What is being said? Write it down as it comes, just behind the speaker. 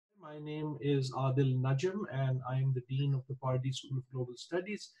My name is Adil Najam, and I am the Dean of the Pardee School of Global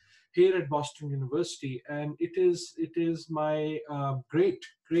Studies here at Boston University. And it is my great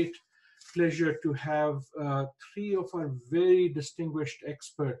pleasure to have three of our very distinguished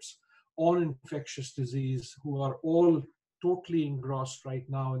experts on infectious disease who are all totally engrossed right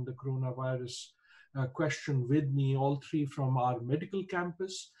now in the coronavirus question with me, all three from our medical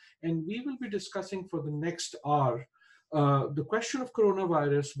campus. And we will be discussing for the next hour the question of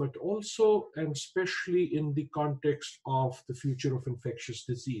coronavirus, but also and especially in the context of the future of infectious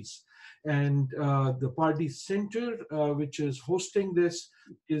disease. And the Pardee Center, which is hosting this,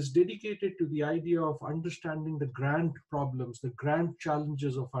 is dedicated to the idea of understanding the grand problems, the grand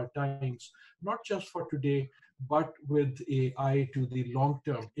challenges of our times, not just for today, but with an eye to the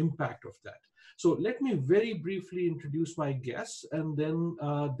long-term impact of that. So let me very briefly introduce my guests, and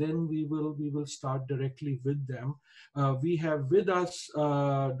then we will start directly with them. We have with us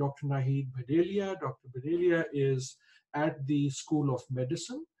Dr. Bhadelia. Dr. Bhadelia is at the School of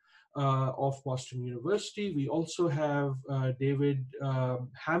Medicine of Boston University. We also have David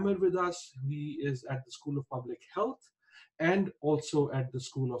Hammer with us. He is at the School of Public Health and also at the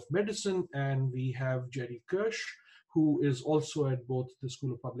School of Medicine. And we have Jerry Keusch, who is also at both the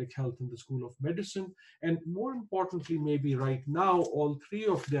School of Public Health and the School of Medicine. And more importantly, maybe right now, all three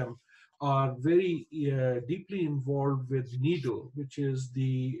of them are very deeply involved with NEDL, which is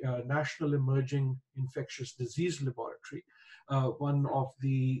the National Emerging Infectious Disease Laboratory, one of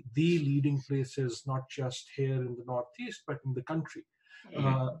the leading places, not just here in the Northeast, but in the country,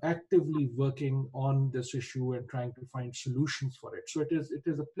 actively working on this issue and trying to find solutions for it. So it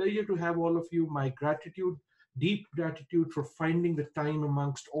is a pleasure to have all of you. My gratitude, deep gratitude for finding the time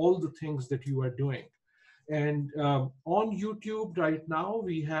amongst all the things that you are doing. And on YouTube right now,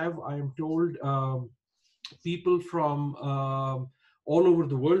 we have, I am told, people from all over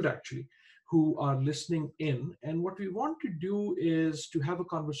the world actually who are listening in. And what we want to do is to have a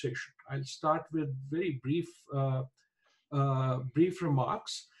conversation. I'll start with very brief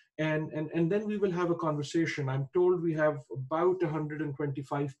remarks, and then we will have a conversation. I'm told we have about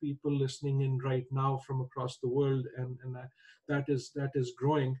 125 people listening in right now from across the world, and that is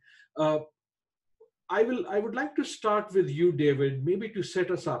growing. I would like to start with you, David, maybe to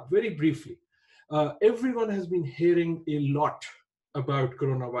set us up very briefly. Everyone has been hearing a lot about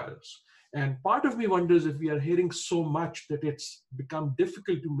coronavirus. And part of me wonders if we are hearing so much that it's become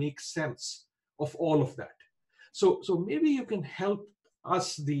difficult to make sense of all of that. So maybe you can help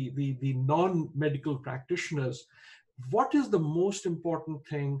us, the non-medical practitioners. What is the most important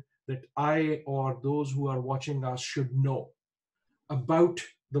thing that I or those who are watching us should know about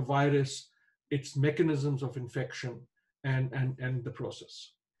the virus, its mechanisms of infection, and the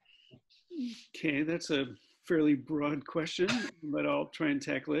process? Okay, that's a fairly broad question, but I'll try and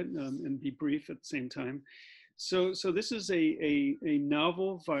tackle it and be brief at the same time. So this is a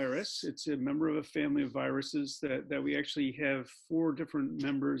novel virus. It's a member of a family of viruses that we actually have 4 different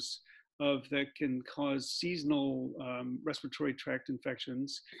members of that can cause seasonal respiratory tract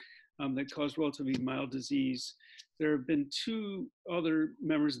infections that cause relatively mild disease. There have been 2 other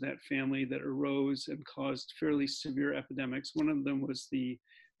members of that family that arose and caused fairly severe epidemics. One of them was the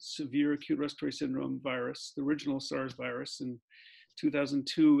severe acute respiratory syndrome virus, the original SARS virus. In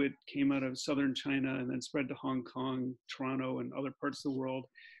 2002, it came out of southern China and then spread to Hong Kong, Toronto, and other parts of the world.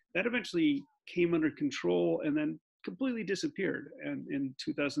 That eventually came under control and then completely disappeared in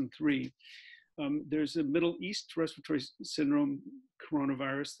 2003. There's a Middle East respiratory syndrome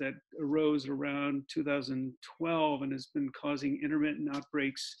coronavirus that arose around 2012 and has been causing intermittent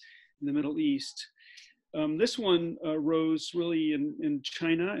outbreaks in the Middle East. This one arose really in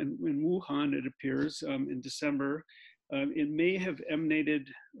China and in Wuhan, it appears, in December. It may have emanated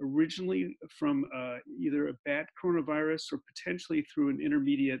originally from either a bat coronavirus or potentially through an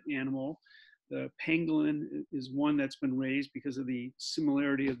intermediate animal. The pangolin is one that's been raised because of the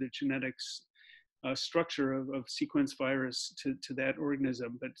similarity of the genetics structure of sequence virus to that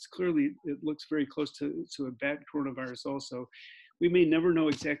organism, but it's clearly, it looks very close to a bat coronavirus also. We may never know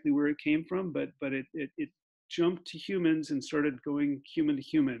exactly where it came from, but it jumped to humans and started going human to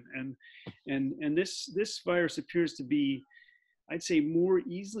human. And this virus appears to be, I'd say, more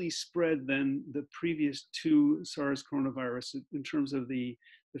easily spread than the previous 2 SARS coronavirus in terms of the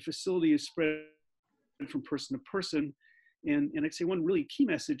facility is spread from person to person. And I'd say one really key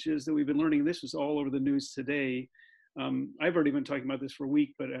message is that we've been learning, this was all over the news today. I've already been talking about this for a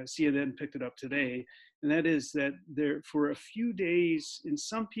week, but CNN picked it up today. And that is that there, for a few days, in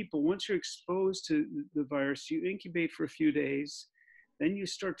some people, once you're exposed to the virus, you incubate for a few days, then you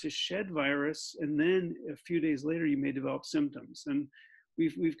start to shed virus, and then a few days later, you may develop symptoms. And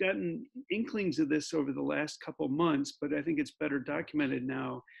we've gotten inklings of this over the last couple months, but I think it's better documented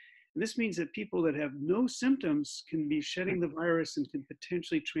now. And this means that people that have no symptoms can be shedding the virus and can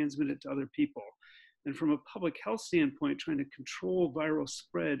potentially transmit it to other people. And from a public health standpoint, trying to control viral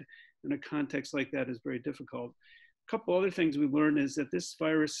spread in a context like that is very difficult. A couple other things we learned is that this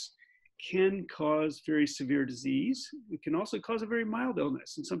virus can cause very severe disease. It can also cause a very mild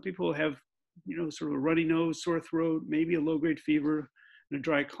illness. And some people have, sort of a runny nose, sore throat, maybe a low-grade fever, and a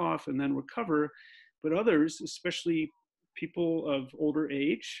dry cough, and then recover. But others, especially people of older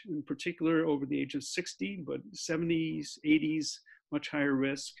age, in particular over the age of 60, but 70s, 80s, much higher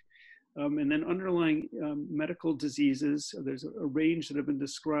risk. And then underlying medical diseases, there's a range that have been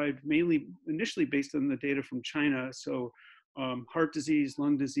described, mainly initially based on the data from China. So heart disease,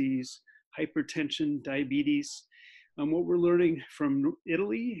 lung disease, hypertension, diabetes. What we're learning from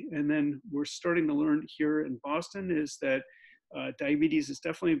Italy, and then we're starting to learn here in Boston, is that diabetes is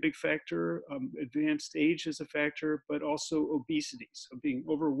definitely a big factor. Advanced age is a factor, but also obesity. So being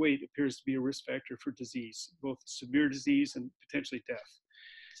overweight appears to be a risk factor for disease, both severe disease and potentially death.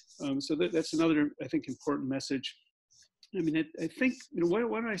 So that's another, I think, important message. I mean, I think, why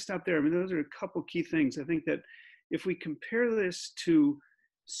don't I stop there? I mean, those are a couple key things. I think that if we compare this to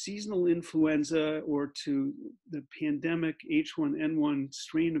seasonal influenza or to the pandemic H1N1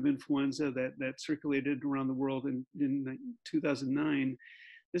 strain of influenza that circulated around the world in 2009,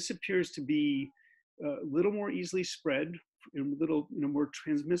 this appears to be a little more easily spread, a little more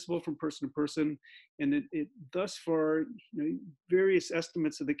transmissible from person to person, and it thus far, various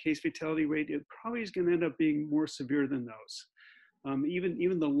estimates of the case fatality rate, it probably is going to end up being more severe than those.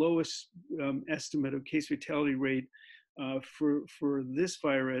 Even the lowest estimate of case fatality rate for this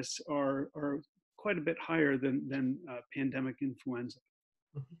virus are quite a bit higher than pandemic influenza.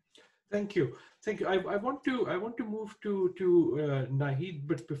 Thank you. I want to move to Nahid,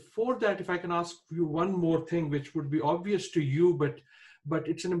 but before that, if I can ask you one more thing, which would be obvious to you, but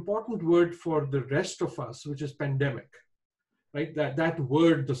it's an important word for the rest of us, which is pandemic, right? That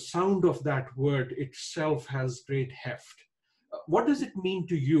word, the sound of that word itself has great heft. What does it mean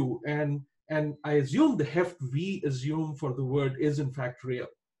to you? And I assume the heft we assume for the word is in fact real.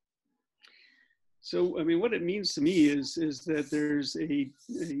 So, I mean, what it means to me is that there's a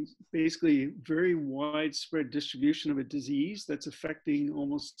basically very widespread distribution of a disease that's affecting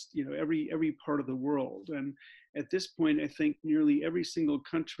almost, every part of the world. And at this point, I think nearly every single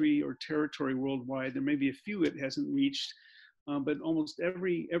country or territory worldwide, there may be a few it hasn't reached, but almost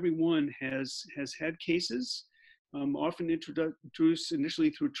everyone has had cases, often introduced initially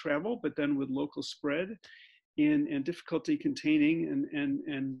through travel, but then with local spread. And difficulty containing,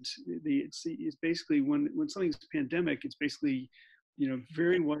 and it's basically when something's pandemic, it's basically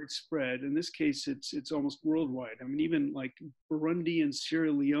very widespread. In this case, it's almost worldwide. I mean, even like Burundi and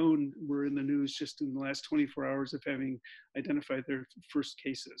Sierra Leone were in the news just in the last 24 hours of having identified their first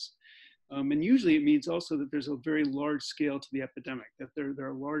cases. And usually it means also that there's a very large scale to the epidemic, that there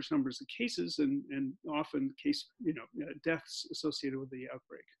are large numbers of cases and often deaths associated with the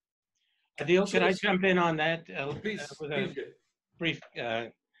outbreak. Adil, could I jump in on that Please, with a brief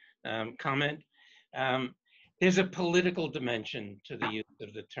comment? There's a political dimension to the use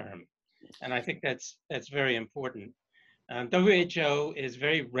of the term, and I think that's very important. WHO is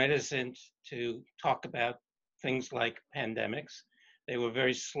very reticent to talk about things like pandemics. They were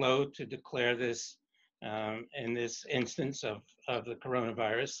very slow to declare this in this instance of the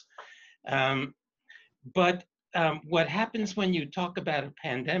coronavirus. But what happens when you talk about a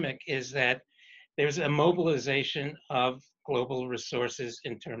pandemic is that there's a mobilization of global resources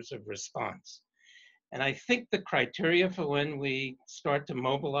in terms of response. And I think the criteria for when we start to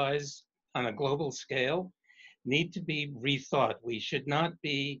mobilize on a global scale need to be rethought. We should not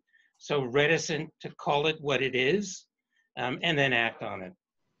be so reticent to call it what it is and then act on it.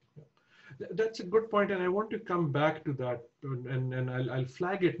 That's a good point, and I want to come back to that, and I'll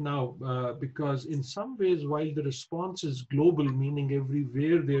flag it now, because in some ways, while the response is global, meaning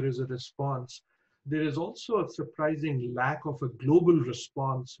everywhere there is a response, there is also a surprising lack of a global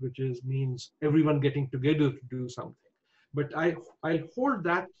response, which means everyone getting together to do something. But I'll hold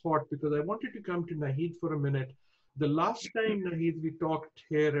that thought because I wanted to come to Nahid for a minute. The last time, Nahid, we talked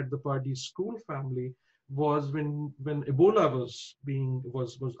here at the Pardee School family was when Ebola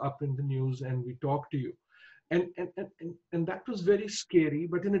was up in the news, and we talked to you, and that was very scary,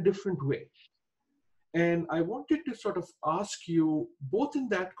 but in a different way. And I wanted to sort of ask you, both in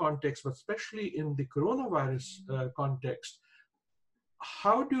that context, but especially in the coronavirus context,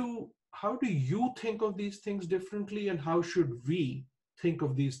 how do you think of these things differently, and how should we think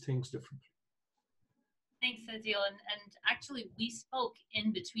of these things differently? Thanks, Adil. And actually, we spoke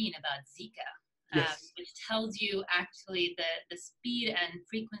in between about Zika, Yes. which tells you actually the speed and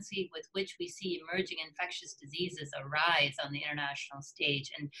frequency with which we see emerging infectious diseases arise on the international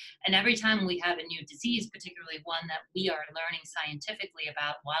stage. And every time we have a new disease, particularly one that we are learning scientifically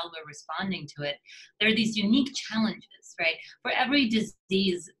about while we're responding to it, there are these unique challenges, right? For every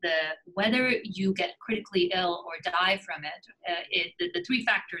disease, whether you get critically ill or die from it, the three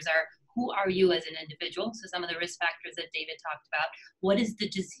factors are: who are you as an individual? So some of the risk factors that David talked about. What is the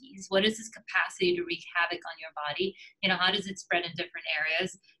disease? What is this capacity to wreak havoc on your body? How does it spread in different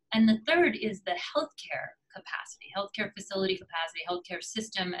areas? And the third is the healthcare capacity, healthcare facility capacity, healthcare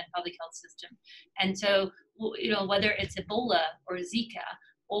system and public health system. And so, whether it's Ebola or Zika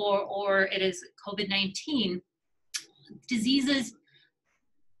or it is COVID-19, diseases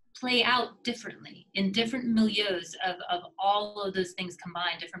play out differently in different milieus of all of those things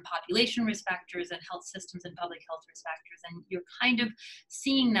combined, different population risk factors and health systems and public health risk factors. And you're kind of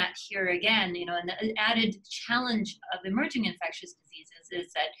seeing that here again, and the added challenge of emerging infectious diseases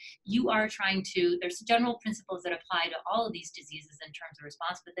is that you are trying to, there's general principles that apply to all of these diseases in terms of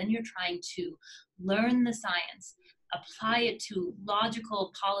response, but then you're trying to learn the science, apply it to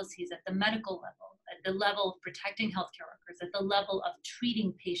logical policies at the medical level, at the level of protecting healthcare workers, at the level of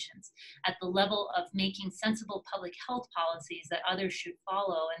treating patients, at the level of making sensible public health policies that others should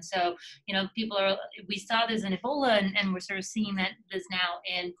follow. And so, we saw this in Ebola, and we're sort of seeing that this now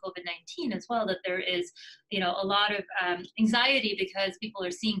in COVID-19 as well, that there is, a lot of anxiety because people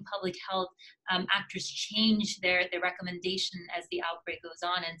are seeing public health actors change their recommendation as the outbreak goes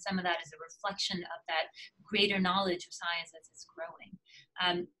on. And some of that is a reflection of that greater knowledge of science as it's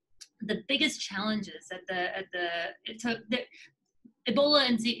growing. The biggest challenges Ebola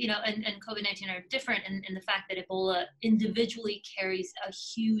and COVID-19 are different in the fact that Ebola individually carries a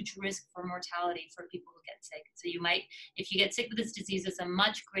huge risk for mortality for people who get sick. So you might, if you get sick with this disease, there's a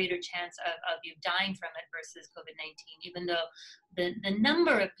much greater chance of you dying from it versus COVID-19, even though the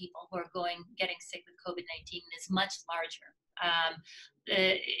number of people who are getting sick with COVID-19 is much larger.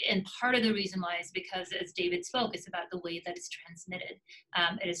 And part of the reason why is because, as David spoke, it's about the way that it's transmitted.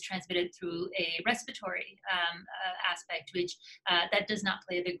 It is transmitted through a respiratory aspect, which that does not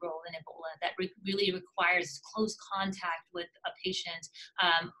play a big role in Ebola. That really requires close contact with a patient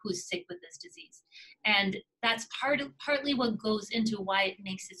who's sick with this disease. And that's partly what goes into why it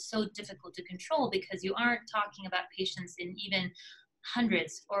makes it so difficult to control, because you aren't talking about patients in even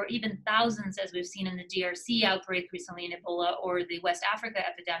hundreds or even thousands, as we've seen in the DRC outbreak recently in Ebola or the West Africa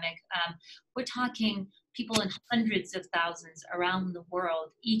epidemic. We're talking people in hundreds of thousands around the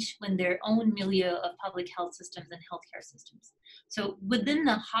world, each with their own milieu of public health systems and healthcare systems. So within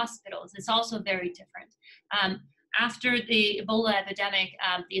the hospitals, it's also very different. After the Ebola epidemic,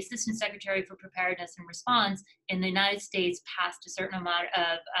 the Assistant Secretary for Preparedness and Response in the United States passed a certain amount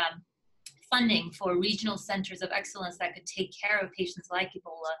of funding for regional centers of excellence that could take care of patients like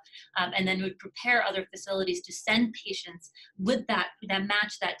Ebola, and then would prepare other facilities to send patients with that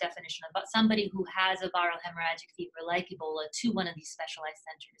match that definition about somebody who has a viral hemorrhagic fever like Ebola to one of these specialized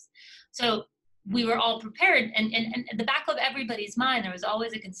centers. So we were all prepared, and at the back of everybody's mind, there was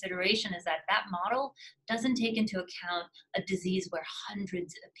always a consideration is that model doesn't take into account a disease where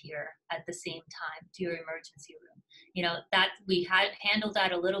hundreds appear at the same time to your emergency room. That we had handled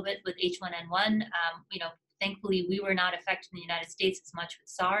that a little bit with H1N1. Thankfully, we were not affected in the United States as much with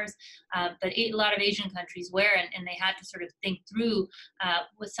SARS, but a lot of Asian countries were, and they had to sort of think through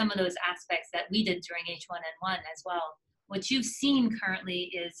with some of those aspects that we did during H1N1 as well. What you've seen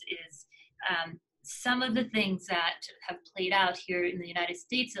currently is some of the things that have played out here in the United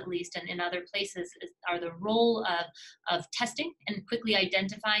States, at least, and in other places, are the role of testing and quickly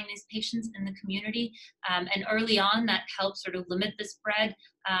identifying these patients in the community. And early on, that helped sort of limit the spread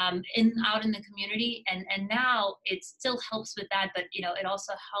out in the community. And now it still helps with that, but it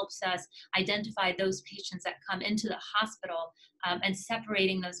also helps us identify those patients that come into the hospital and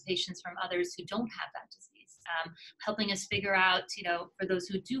separating those patients from others who don't have that disease. Helping us figure out, for those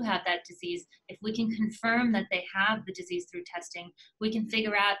who do have that disease, if we can confirm that they have the disease through testing, we can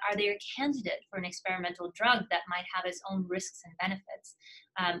figure out, are they a candidate for an experimental drug that might have its own risks and benefits?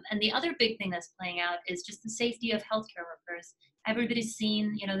 And the other big thing that's playing out is just the safety of healthcare workers. Everybody's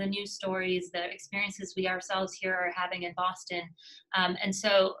seen, the news stories, the experiences we ourselves here are having in Boston. And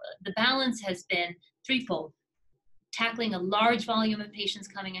so the balance has been threefold: tackling a large volume of patients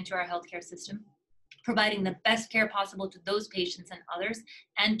coming into our healthcare system, providing the best care possible to those patients and others,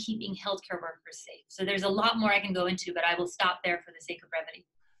 and keeping healthcare workers safe. So there's a lot more I can go into, but I will stop there for the sake of brevity.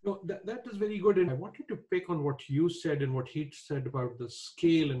 No, that is very good. And I wanted to pick on what you said and what he said about the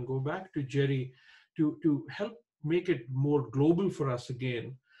scale and go back to Jerry. to help make it more global for us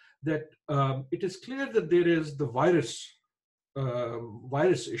again, that it is clear that there is the virus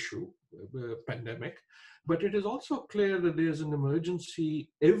issue, pandemic, but it is also clear that there is an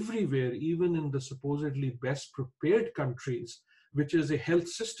emergency everywhere, even in the supposedly best prepared countries, which is a health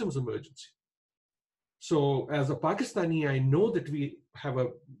systems emergency. So as a Pakistani, I know that we have a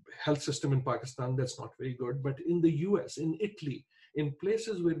health system in Pakistan that's not very good, but in the US, in Italy, in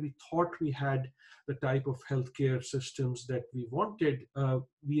places where we thought we had the type of healthcare systems that we wanted,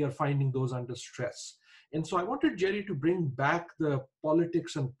 we are finding those under stress. And so I wanted Jerry to bring back the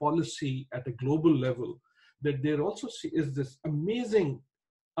politics and policy at a global level, that there also is this amazing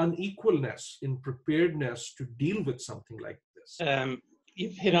unequalness in preparedness to deal with something like this.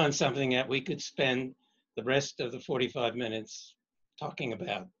 You've hit on something that we could spend the rest of the 45 minutes talking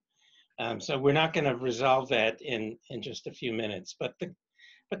about. So we're not going to resolve that in just a few minutes. But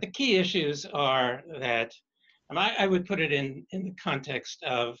the key issues are that, and I would put it in the context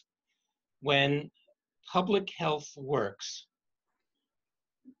of when public health works,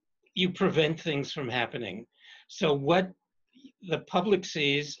 you prevent things from happening. So what the public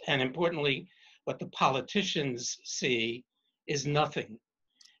sees, and importantly, what the politicians see, is nothing.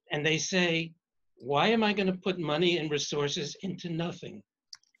 And they say, why am I going to put money and resources into nothing?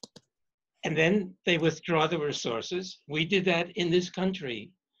 And then they withdraw the resources. We did that in this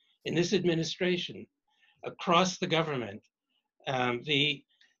country, in this administration, across the government. The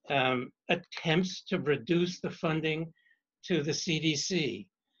attempts to reduce the funding to the CDC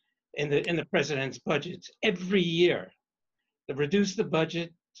in the president's budgets every year, to reduce the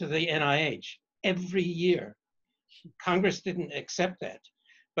budget to the NIH every year. Congress didn't accept that.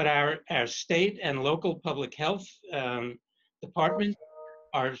 But our state and local public health departments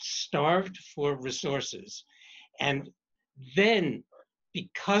are starved for resources. And then,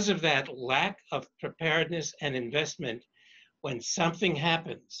 because of that lack of preparedness and investment, when something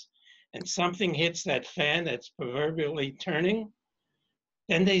happens and something hits that fan that's proverbially turning,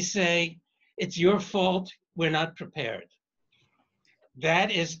 then they say, it's your fault, we're not prepared.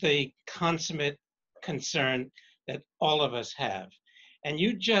 That is the consummate concern that all of us have. And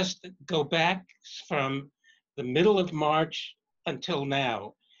you just go back from the middle of March until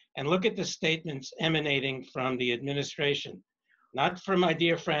now and look at the statements emanating from the administration, not from my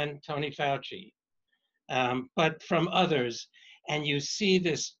dear friend Tony Fauci, but from others. And you see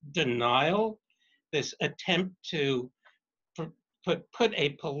this denial, this attempt to put a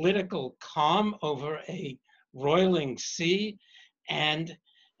political calm over a roiling sea. And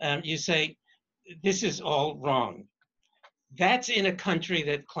you say, this is all wrong. That's in a country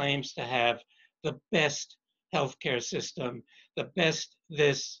that claims to have the best healthcare system, the best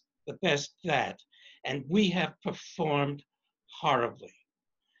this, the best that, and we have performed horribly.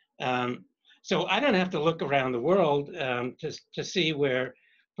 So I don't have to look around the world to see where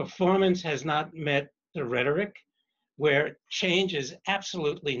performance has not met the rhetoric, where change is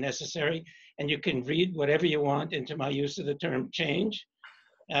absolutely necessary, and you can read whatever you want into my use of the term change.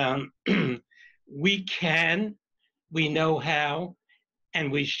 We can, we know how, and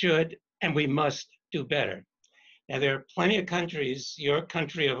we should, and we must do better. Now, there are plenty of countries, your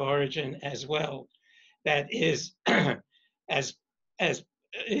country of origin as well, that is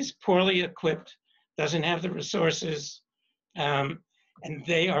is poorly equipped, doesn't have the resources, and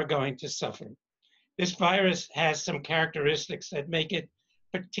they are going to suffer. This virus has some characteristics that make it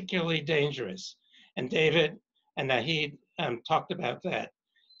particularly dangerous, and David and Nahid talked about that.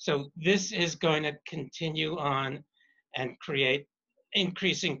 So this is going to continue on and create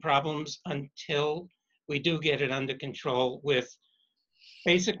increasing problems until we do get it under control with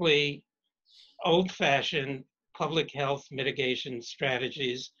basically old-fashioned public health mitigation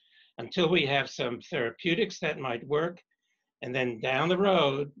strategies, until we have some therapeutics that might work, and then down the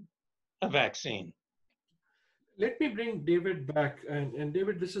road, a vaccine. Let me bring David back. And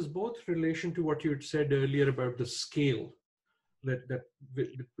David, this is both relation to what you had said earlier about the scale that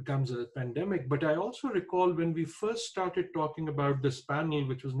becomes a pandemic. But I also recall when we first started talking about this panel,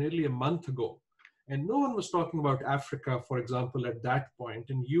 which was nearly a month ago, and no one was talking about Africa, for example, at that point.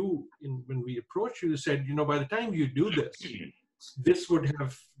 And you, when we approached you, you said, you know, by the time you do this,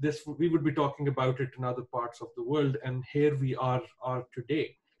 we would be talking about it in other parts of the world. And here we are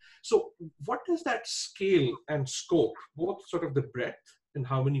today. So what does that scale and scope, both sort of the breadth in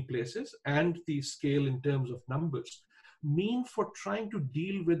how many places and the scale in terms of numbers, mean for trying to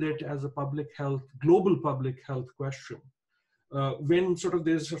deal with it as a public health, global public health question? When sort of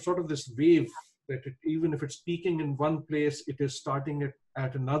there's sort of this wave that even if it's peaking in one place, it is starting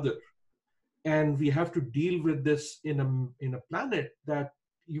at another. And we have to deal with this in a planet that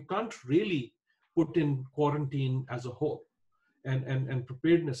you can't really put in quarantine as a whole, and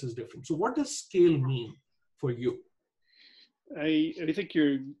preparedness is different. So what does scale mean for you? I think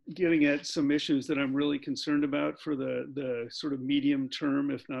you're getting at some issues that I'm really concerned about for the sort of medium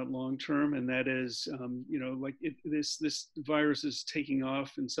term, if not long term, and that is, like this virus is taking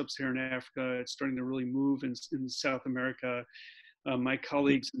off in sub-Saharan Africa. It's starting to really move in South America. My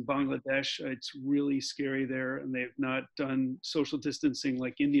colleagues in Bangladesh, it's really scary there, and they've not done social distancing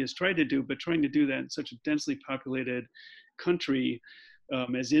like India's tried to do, but trying to do that in such a densely populated country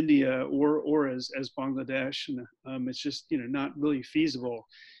as India or as Bangladesh, and it's just not really feasible.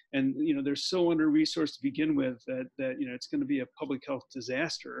 And they're so under-resourced to begin with that it's going to be a public health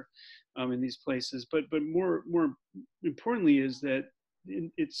disaster in these places. But more importantly is that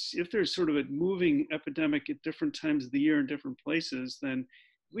if there's sort of a moving epidemic at different times of the year in different places, then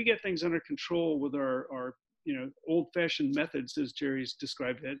we get things under control with our old-fashioned methods, as Jerry's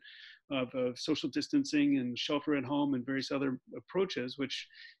described it, of social distancing and shelter at home and various other approaches, which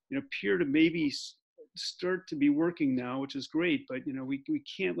appear to maybe start to be working now, which is great. But we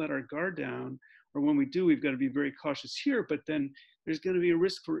can't let our guard down, or when we do, we've got to be very cautious here. But then there's going to be a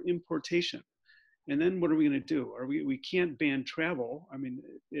risk for importation. And then what are we going to do? We can't ban travel. I mean,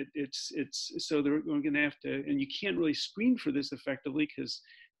 it's so we're going to have to, and you can't really screen for this effectively because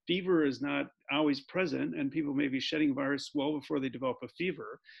fever is not always present, and people may be shedding virus well before they develop a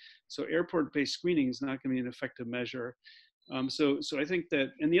fever. So airport-based screening is not going to be an effective measure. So I think that,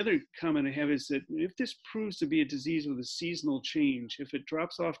 and the other comment I have is that if this proves to be a disease with a seasonal change, if it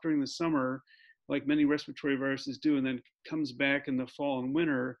drops off during the summer, like many respiratory viruses do, and then comes back in the fall and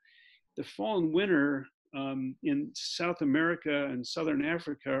winter, the fall and winter in South America and Southern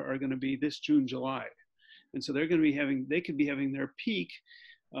Africa are going to be this June, July. And so they could be having their peak,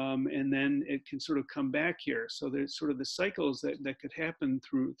 and then it can sort of come back here. So there's sort of the cycles that could happen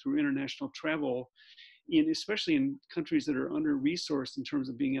through international travel, especially in countries that are under-resourced in terms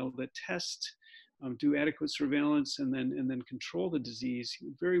of being able to test, do adequate surveillance, and then control the disease.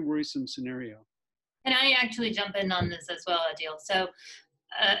 Very worrisome scenario. Can I actually jump in on this as well, Adil? So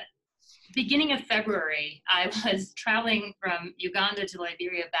beginning of February, I was traveling from Uganda to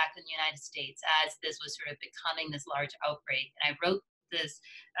Liberia back in the United States as this was sort of becoming this large outbreak. And I wrote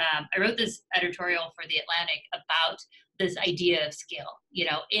this editorial for The Atlantic about this idea of scale,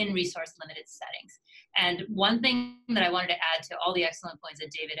 in resource limited settings. And one thing that I wanted to add to all the excellent points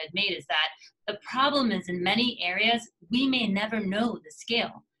that David had made is that the problem is in many areas, we may never know the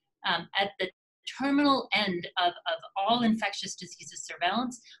scale. At the terminal end of all infectious diseases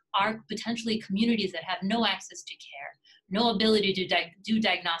surveillance are potentially communities that have no access to care, no ability to do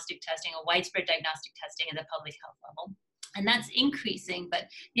diagnostic testing, or widespread diagnostic testing at the public health level. And that's increasing, but,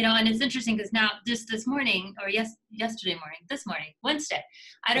 and it's interesting because now just this morning, or this morning, Wednesday,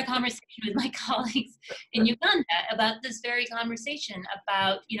 I had a conversation with my colleagues in Uganda about this very conversation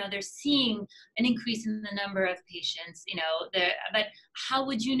about, they're seeing an increase in the number of patients, but how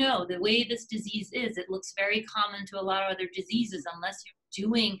would you know? The way this disease is, it looks very common to a lot of other diseases unless you're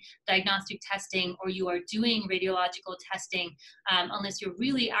doing diagnostic testing or you are doing radiological testing, unless you're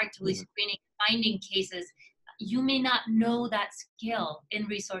really actively screening, finding cases. You may not know that scale in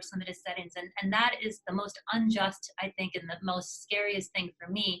resource limited settings. And that is the most unjust, I think, and the most scariest thing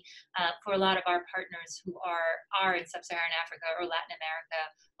for me, for a lot of our partners who are in sub-Saharan Africa or Latin America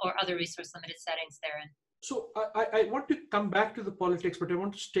or other resource limited settings therein. So I want to come back to the politics, but I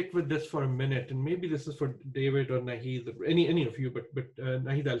want to stick with this for a minute. And maybe this is for David or Nahid, or any of you, but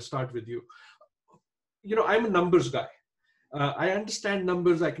Nahid, I'll start with you. I'm a numbers guy. I understand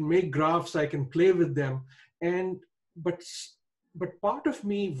numbers. I can make graphs. I can play with them. But part of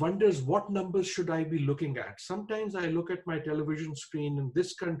me wonders, what numbers should I be looking at? Sometimes I look at my television screen in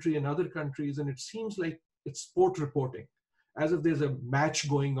this country and other countries, and it seems like it's sport reporting, as if there's a match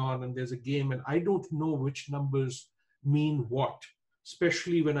going on and there's a game, and I don't know which numbers mean what,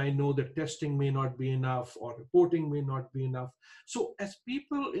 especially when I know that testing may not be enough or reporting may not be enough. So as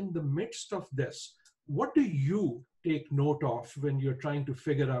people in the midst of this, what do you take note of when you're trying to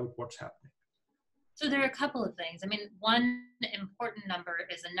figure out what's happening? So there are a couple of things. I mean, one important number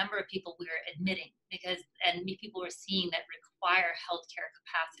is the number of people we are admitting, and people we're seeing that require healthcare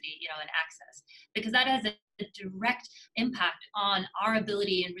capacity, and access, because that has a direct impact on our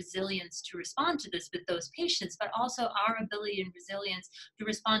ability and resilience to respond to this with those patients, but also our ability and resilience to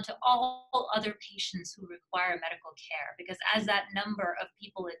respond to all other patients who require medical care. Because as that number of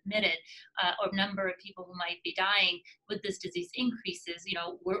people admitted, or number of people who might be dying with this disease increases,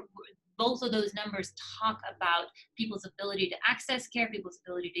 both of those numbers talk about people's ability to access care, people's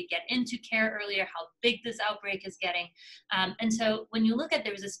ability to get into care earlier, how big this outbreak is getting. And so when you look at,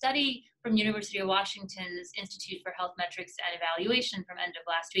 there was a study from University of Washington's Institute for Health Metrics and Evaluation from end of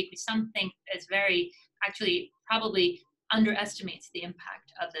last week, which some think is very, actually probably underestimates the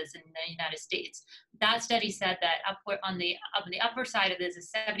impact of this in the United States. That study said that on the upper side of this is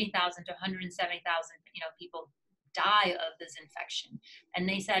 70,000 to 170,000 people die of this infection. And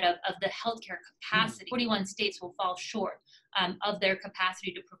they said of the healthcare capacity, 41 states will fall short of their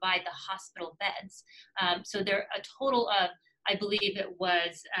capacity to provide the hospital beds. So there are a total of, I believe it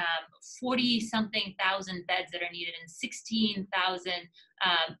was 40-something thousand beds that are needed and 16,000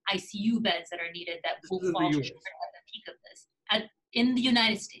 ICU beds that are needed that will fall short at the peak of this in the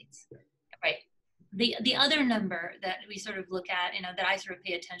United States, right? The other number that we sort of look at, that I sort of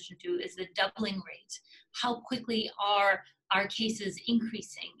pay attention to is the doubling rate. How quickly are our cases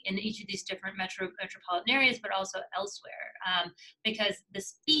increasing in each of these different metropolitan areas, but also elsewhere? Because the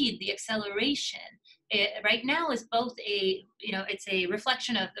speed, the acceleration, right now is both it's a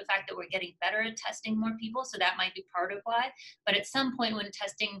reflection of the fact that we're getting better at testing more people, so that might be part of why. But at some point when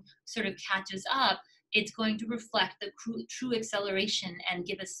testing sort of catches up, it's going to reflect the true acceleration and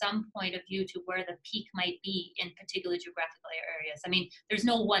give us some point of view to where the peak might be in particular geographical areas. I mean, there's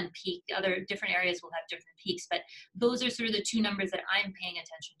no one peak. The other different areas will have different peaks, but those are sort of the two numbers that I'm paying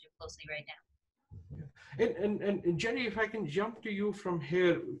attention to closely right now. And Jenny, if I can jump to you from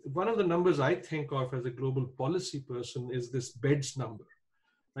here, one of the numbers I think of as a global policy person is this beds number,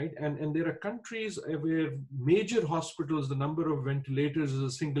 right? And there are countries where major hospitals, the number of ventilators is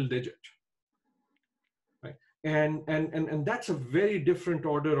a single digit. And that's a very different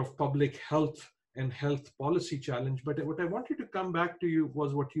order of public health and health policy challenge. But what I wanted to come back to you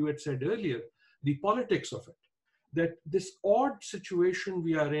was what you had said earlier, the politics of it, that this odd situation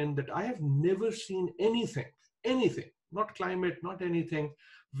we are in, that I have never seen anything, not climate, not anything,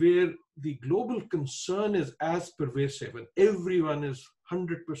 where the global concern is as pervasive and everyone is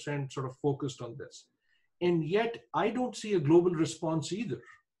 100% sort of focused on this. And yet I don't see a global response either.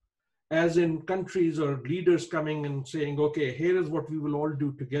 As in countries or leaders coming and saying, okay, here is what we will all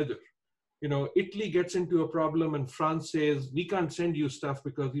do together. Italy gets into a problem and France says, we can't send you stuff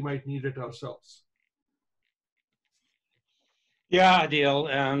because we might need it ourselves. Yeah, Adil,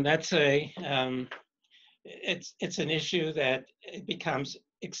 that's it's an issue that it becomes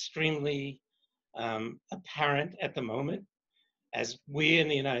extremely apparent at the moment, as we in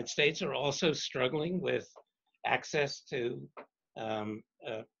the United States are also struggling with access to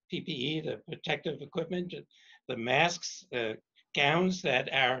PPE, the protective equipment, the masks, the gowns that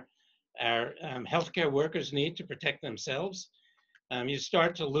our healthcare workers need to protect themselves. You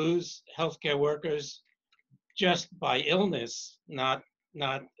start to lose healthcare workers just by illness, not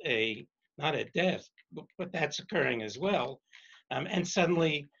a death, but that's occurring as well. And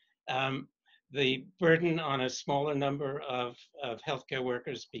suddenly, the burden on a smaller number of healthcare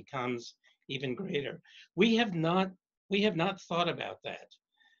workers becomes even greater. We have not thought about that.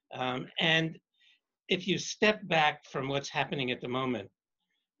 And if you step back from what's happening at the moment,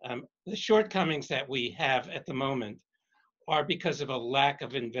 the shortcomings that we have at the moment are because of a lack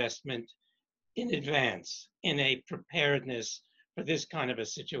of investment in advance, in a preparedness for this kind of a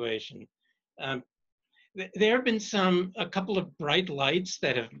situation. There have been a couple of bright lights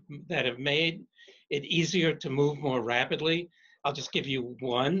that have made it easier to move more rapidly. I'll just give you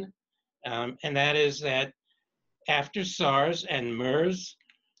one, and that is that after SARS and MERS,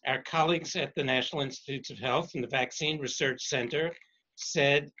 our colleagues at the National Institutes of Health and the Vaccine Research Center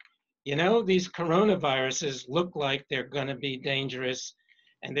said, these coronaviruses look like they're going to be dangerous,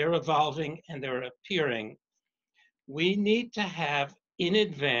 and they're evolving and they're appearing. We need to have in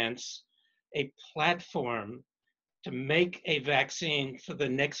advance a platform to make a vaccine for the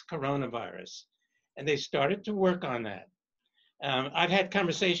next coronavirus. And they started to work on that. I've had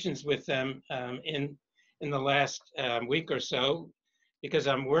conversations with them in the last week or so, because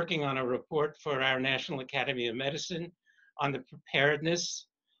I'm working on a report for our National Academy of Medicine on the preparedness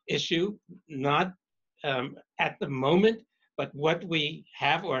issue, not at the moment, but what we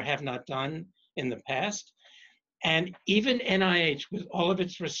have or have not done in the past. And even NIH, with all of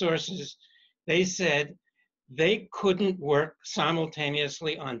its resources, they said they couldn't work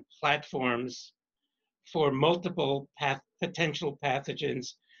simultaneously on platforms for multiple potential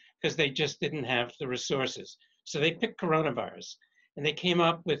pathogens because they just didn't have the resources. So they picked coronavirus, and they came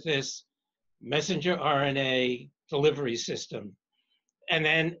up with this messenger RNA delivery system. And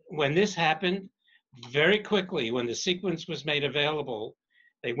then when this happened, very quickly, when the sequence was made available,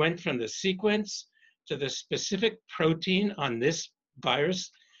 they went from the sequence to the specific protein on this virus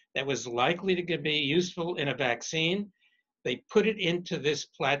that was likely to be useful in a vaccine. They put it into this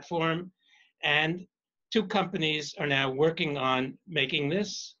platform, and 2 companies are now working on making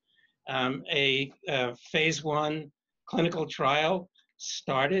this. A phase 1 clinical trial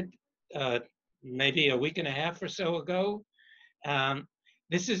started maybe a week and a half or so ago.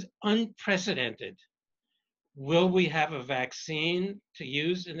 This is unprecedented. Will we have a vaccine to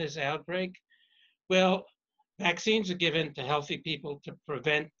use in this outbreak? Well, vaccines are given to healthy people to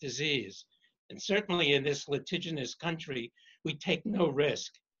prevent disease. And certainly in this litigious country, we take no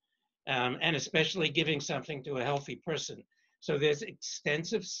risk, and especially giving something to a healthy person. So there's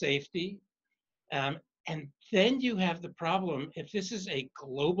extensive safety. And then you have the problem, if this is a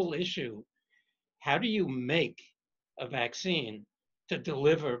global issue, how do you make a vaccine to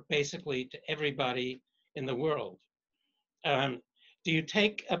deliver basically to everybody in the world? Do you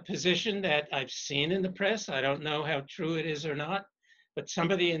take a position that I've seen in the press? I don't know how true it is or not, but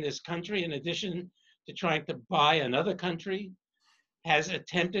somebody in this country, in addition to trying to buy another country, has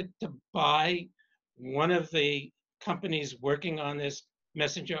attempted to buy one of the companies working on this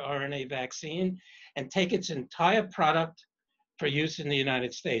messenger RNA vaccine and take its entire product for use in the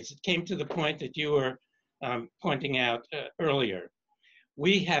United States. It came to the point that you were pointing out earlier.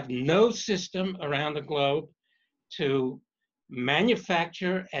 We have no system around the globe to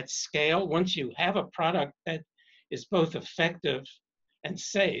manufacture at scale once you have a product that is both effective and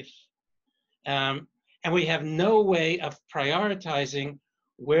safe. And we have no way of prioritizing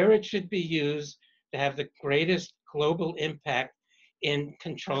where it should be used to have the greatest global impact in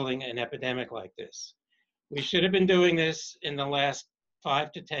controlling an epidemic like this. We should have been doing this in the last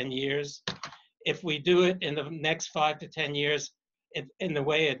 5 to 10 years. If we do it in the next 5 to 10 years in the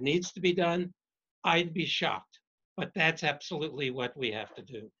way it needs to be done, I'd be shocked. But that's absolutely what we have to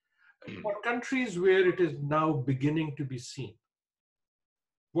do. For countries where it is now beginning to be seen,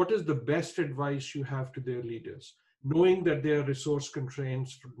 what is the best advice you have to their leaders? Knowing that there are resource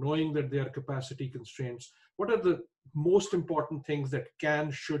constraints, knowing that there are capacity constraints, what are the most important things that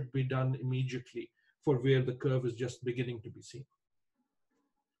should be done immediately for where the curve is just beginning to be seen?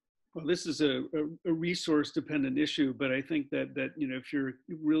 Well, this is a resource-dependent issue, but I think that if you're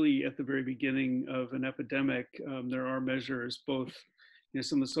really at the very beginning of an epidemic, there are measures, both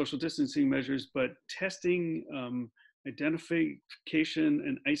some of the social distancing measures, but testing, identification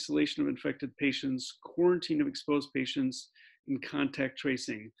and isolation of infected patients, quarantine of exposed patients, and contact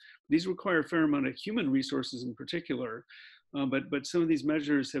tracing. These require a fair amount of human resources in particular, but some of these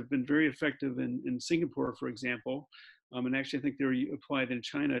measures have been very effective in Singapore, for example. And actually, I think they were applied in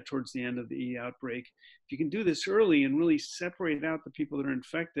China towards the end of the outbreak. If you can do this early and really separate out the people that are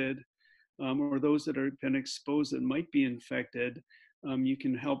infected or those that have been exposed that might be infected, you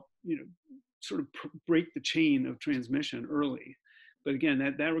can help, sort of break the chain of transmission early. But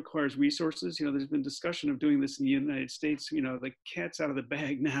again, that requires resources. There's been discussion of doing this in the United States. The cat's out of the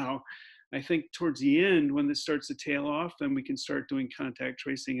bag now. I think towards the end, when this starts to tail off, then we can start doing contact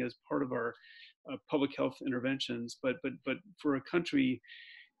tracing as part of our public health interventions, but for a country,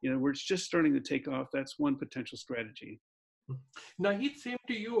 where it's just starting to take off, that's one potential strategy. Now, Heath, same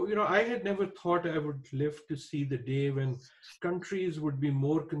to you. I had never thought I would live to see the day when countries would be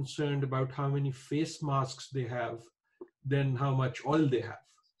more concerned about how many face masks they have than how much oil they have.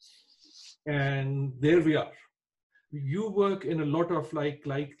 And there we are. You work in a lot of like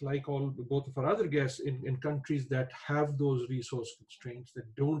both of our other guests in countries that have those resource constraints,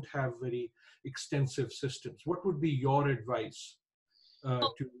 that don't have very extensive systems. What would be your advice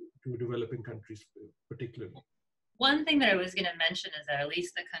to developing countries particularly? One thing that I was going to mention is that at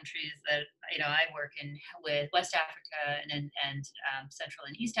least the countries that I work in with, West Africa and Central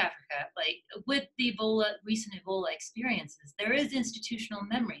and East Africa, like with the recent Ebola experiences, there is institutional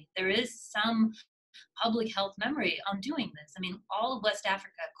memory. There is some public health memory on doing this. I mean, all of West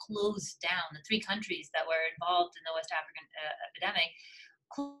Africa closed down. The 3 countries that were involved in the West African epidemic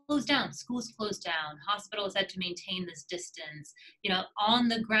closed down. Schools closed down. Hospitals had to maintain this distance. On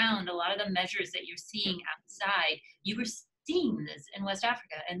the ground, a lot of the measures that you're seeing outside, you were seeing this in West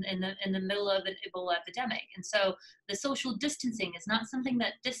Africa and in the middle of an Ebola epidemic. And so the social distancing is not something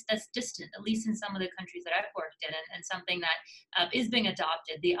that's distant, at least in some of the countries that I've worked in, and something that is being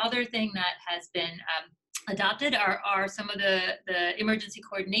adopted. The other thing that has been adopted are some of the emergency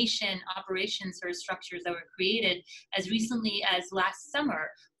coordination operations or structures that were created as recently as last summer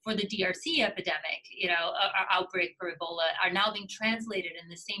for the DRC epidemic. Our outbreak for Ebola are now being translated in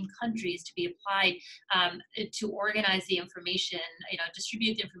the same countries to be applied to organize the information,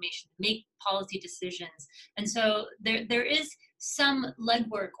 distribute the information, make policy decisions. And so there is some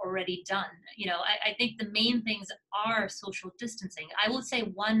legwork already done. I think the main things are social distancing. I will say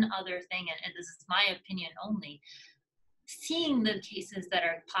one other thing, and this is my opinion only. Seeing the cases that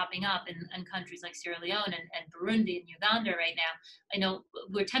are popping up in countries like Sierra Leone and Burundi and Uganda right now, I know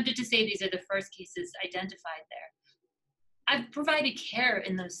we're tempted to say these are the first cases identified there. I've provided care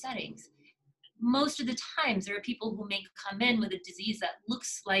in those settings. Most of the times there are people who may come in with a disease that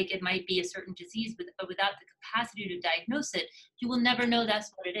looks like it might be a certain disease, but without the capacity to diagnose it, you will never know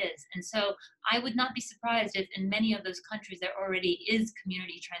that's what it is. And so I would not be surprised if in many of those countries there already is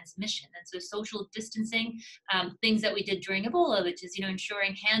community transmission. And so social distancing, things that we did during Ebola, which is,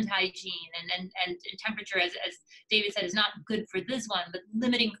 ensuring hand hygiene and temperature, as David said, is not good for this one, but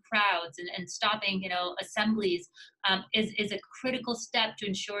limiting crowds and stopping, assemblies is a critical step to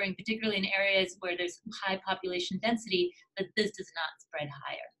ensuring, particularly in areas where there's high population density, that this does not spread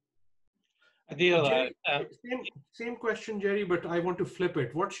higher. Adil, Jerry, same question, Jerry, but I want to flip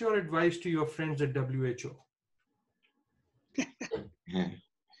it. What's your advice to your friends at WHO?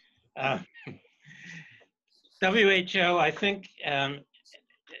 WHO, I think,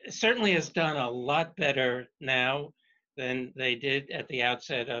 certainly has done a lot better now than they did at the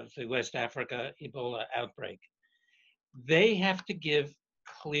outset of the West Africa Ebola outbreak. They have to give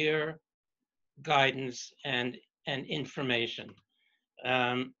clear guidance and information.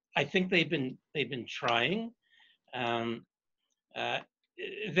 I think they've been trying.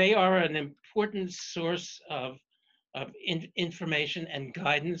 They are an important source of information and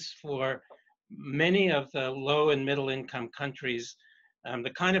guidance for many of the low and middle income countries,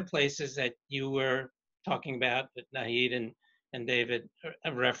 the kind of places that you were talking about, that Nahid and David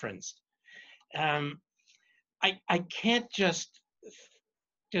referenced. I can't just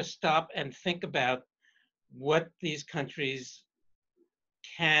stop and think about what these countries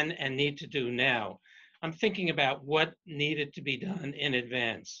can and need to do now. I'm thinking about what needed to be done in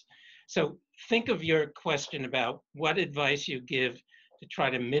advance. So think of your question about what advice you give to try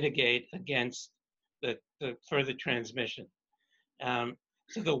to mitigate against the further transmission. So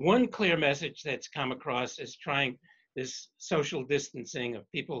the one clear message that's come across is trying this social distancing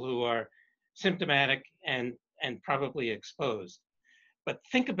of people who are symptomatic and probably exposed. But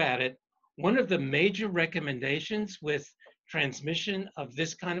think about it, one of the major recommendations with transmission of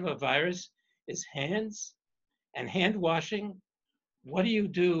this kind of a virus is hands and hand washing. What do you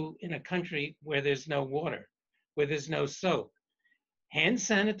do in a country where there's no water, where there's no soap? Hand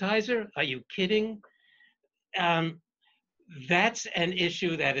sanitizer? Are you kidding? That's an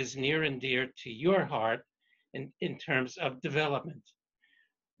issue that is near and dear to your heart in terms of development.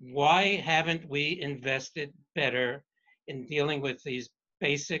 Why haven't we invested better in dealing with these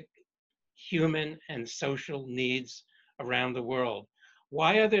basic human and social needs around the world?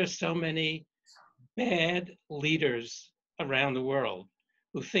 Why are there so many bad leaders around the world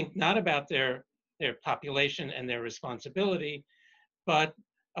who think not about their population and their responsibility, but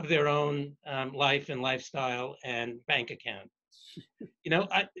of their own life and lifestyle and bank account?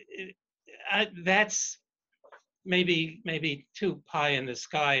 That's maybe too pie in the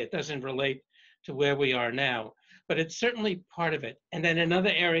sky. It doesn't relate to where we are now, but it's certainly part of it. And then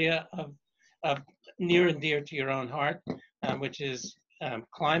another area of near and dear to your own heart, which is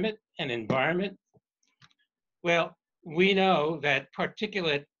climate and environment. Well, we know that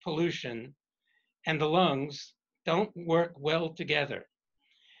particulate pollution and the lungs don't work well together.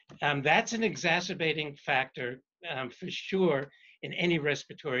 That's an exacerbating factor for sure in any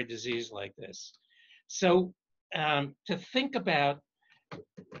respiratory disease like this. So to think about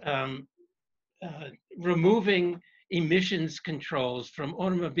removing emissions controls from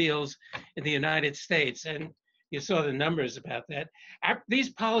automobiles in the United States, and you saw the numbers about that, these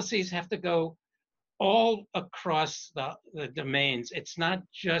policies have to go all across the domains. It's not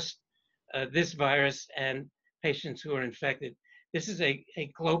just this virus and patients who are infected. This is a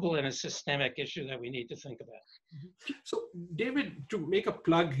global and a systemic issue that we need to think about. So, David, to make a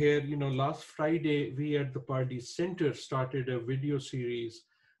plug here, last Friday, we at the Pardee Center started a video series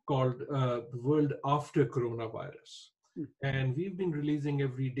called The World After Coronavirus. And we've been releasing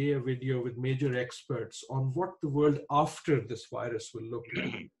every day a video with major experts on what the world after this virus will look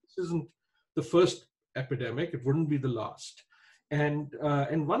like. This isn't the first epidemic, it wouldn't be the last. And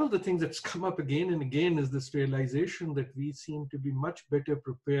one of the things that's come up again and again is this realization that we seem to be much better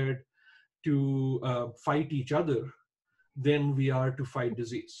prepared to fight each other than we are to fight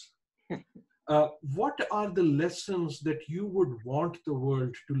disease. What are the lessons that you would want the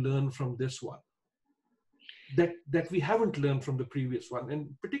world to learn from this one that we haven't learned from the previous one? And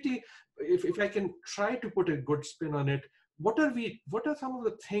particularly, if I can try to put a good spin on it, what are some of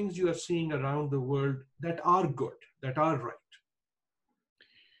the things you are seeing around the world that are good, that are right?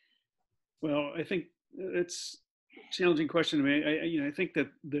 Well, I think it's a challenging question to me. I think that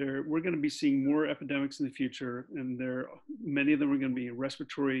we're going to be seeing more epidemics in the future, and many of them are going to be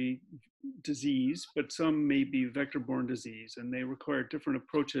respiratory disease, but some may be vector-borne disease, and they require different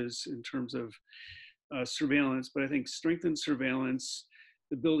approaches in terms of surveillance. But I think strengthened surveillance,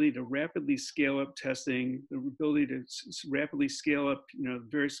 the ability to rapidly scale up testing, the ability to rapidly scale up,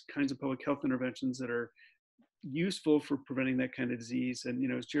 various kinds of public health interventions that are useful for preventing that kind of disease.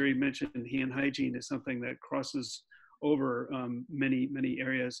 And as Jerry mentioned, hand hygiene is something that crosses over many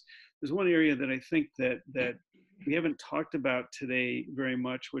areas. There's one area that I think that we haven't talked about today very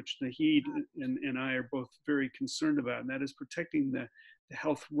much, which Naheed and I are both very concerned about, and that is protecting the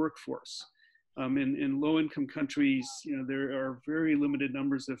health workforce. In low-income countries, there are very limited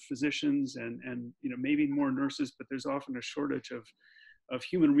numbers of physicians and maybe more nurses, but there's often a shortage of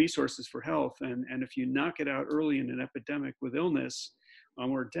human resources for health. And if you knock it out early in an epidemic with illness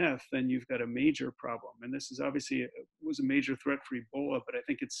or death, then you've got a major problem. And this is obviously was a major threat for Ebola, but I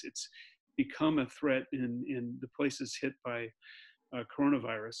think it's become a threat in the places hit by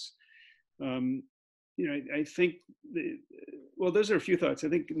coronavirus. I think, those are a few thoughts. I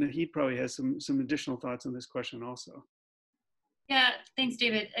think Naheed probably has some additional thoughts on this question also. Yeah, thanks,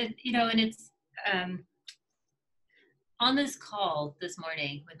 David. And it's on this call this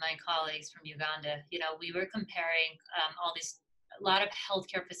morning with my colleagues from Uganda, we were comparing a lot of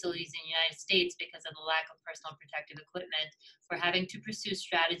healthcare facilities in the United States, because of the lack of personal protective equipment, for having to pursue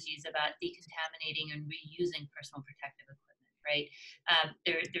strategies about decontaminating and reusing personal protective equipment. Right?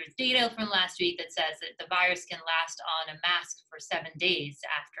 There's data from last week that says that the virus can last on a mask for 7 days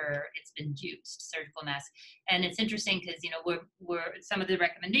after it's been used, surgical mask. And it's interesting because we're some of the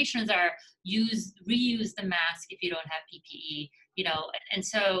recommendations are reuse the mask if you don't have PPE. And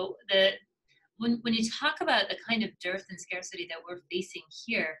so when you talk about the kind of dearth and scarcity that we're facing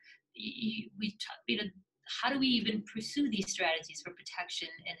here, how do we even pursue these strategies for protection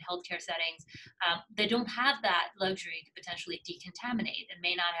in healthcare settings that don't have that luxury to potentially decontaminate and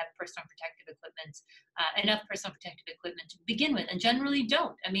may not have personal protective equipment, enough personal protective equipment to begin with, and generally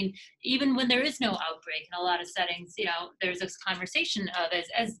don't. I mean, even when there is no outbreak in a lot of settings, there's this conversation of,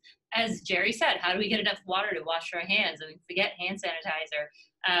 as Jerry said, how do we get enough water to wash our hands? I mean, forget hand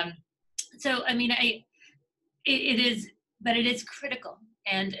sanitizer. So, I mean, it is critical.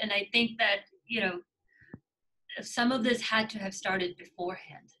 And I think that, some of this had to have started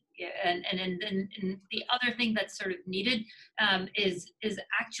beforehand. Yeah, and the other thing that's sort of needed is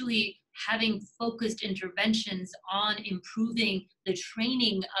actually having focused interventions on improving the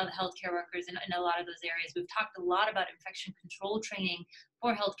training of healthcare workers in a lot of those areas. We've talked a lot about infection control training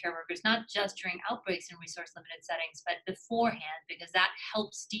for healthcare workers, not just during outbreaks in resource-limited settings, but beforehand, because that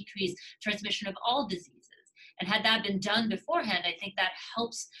helps decrease transmission of all diseases. And had that been done beforehand, I think that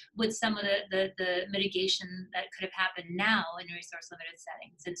helps with some of the mitigation that could have happened now in resource-limited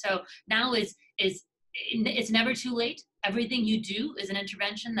settings. And so now it's never too late. Everything you do is an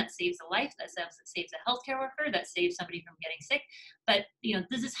intervention that saves a life, that saves a healthcare worker, that saves somebody from getting sick. But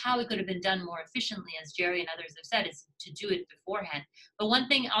this is how it could have been done more efficiently, as Jerry and others have said, is to do it beforehand. But one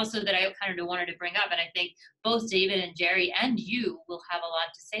thing also that I kind of wanted to bring up, and I think both David and Jerry and you will have a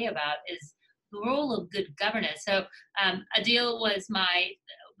lot to say about, is the role of good governance. So Adil was my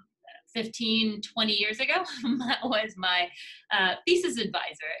 15, 20 years ago, was my thesis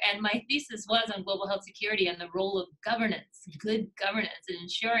advisor. And my thesis was on global health security and the role of governance, good governance, and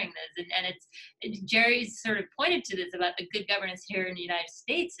ensuring this. And Jerry's sort of pointed to this about the good governance here in the United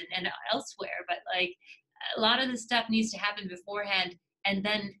States and elsewhere, but like a lot of this stuff needs to happen beforehand. And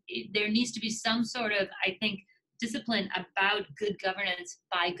then there needs to be some sort of, I think, discipline about good governance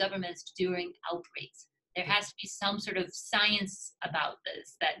by governments during outbreaks. There has to be some sort of science about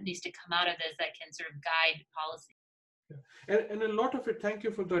this that needs to come out of this that can sort of guide policy. Yeah. And a lot of it, thank you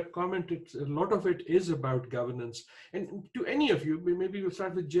for that comment, a lot of it is about governance. And to any of you, maybe we'll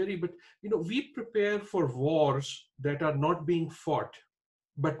start with Jerry, but we prepare for wars that are not being fought,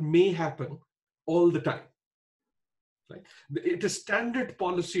 but may happen all the time. Right? It is standard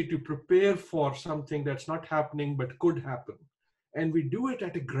policy to prepare for something that's not happening but could happen. And we do it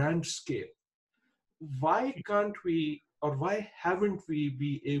at a grand scale. Why can't we, or why haven't we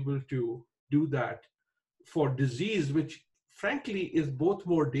be able to do that for disease, which frankly is both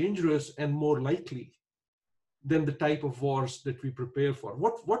more dangerous and more likely than the type of wars that we prepare for?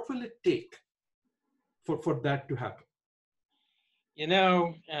 What will it take for that to happen?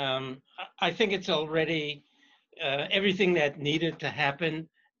 I think it's already everything that needed to happen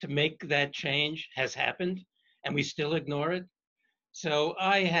to make that change has happened, and we still ignore it. So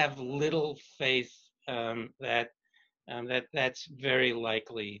I have little faith that That's very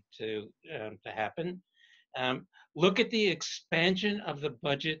likely to happen. Look at the expansion of the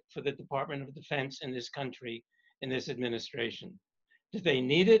budget for the Department of Defense in this country, in this administration. Do they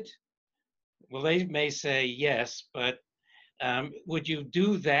need it? Well, they may say yes, but would you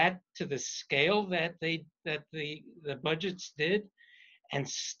do that to the scale that the budgets did, and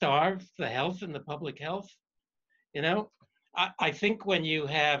starve the health and the public health? You know, I think when you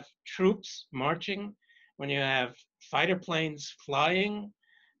have troops marching, when you have fighter planes flying,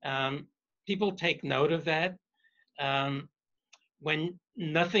 people take note of that. When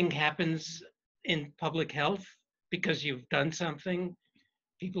nothing happens in public health because you've done something,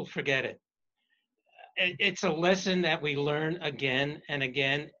 people forget it. It's a lesson that we learn again and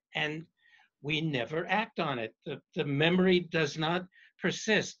again, and we never act on it. The memory does not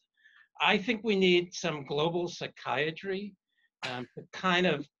persist. I think we need some global psychiatry to kind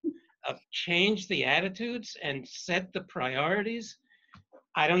of change the attitudes and set the priorities.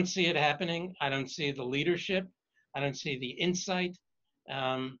 I don't see it happening. I don't see the leadership. I don't see the insight.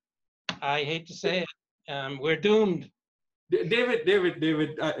 I hate to say it. We're doomed.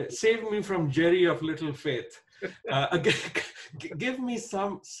 David, save me from Jerry of Little Faith. Give me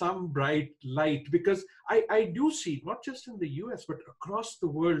some bright light, because I do see, not just in the US, but across the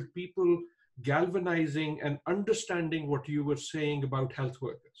world, people galvanizing and understanding what you were saying about health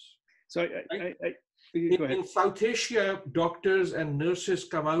workers. So in South Asia, doctors and nurses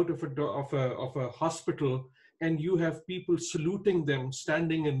come out of a hospital, and you have people saluting them,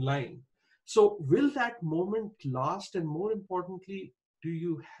 standing in line. So will that moment last? And more importantly, do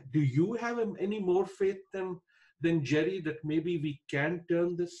you have any more faith than Jerry that maybe we can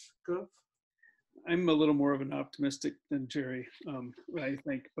turn this curve? I'm a little more of an optimistic than Jerry, I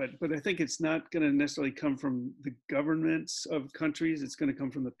think, but I think it's not going to necessarily come from the governments of countries. It's going to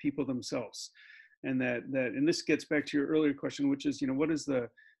come from the people themselves, and and this gets back to your earlier question, which is, what is the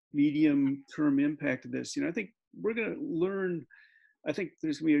medium-term impact of this? I think we're going to learn. I think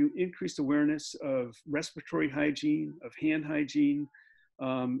there's going to be an increased awareness of respiratory hygiene, of hand hygiene,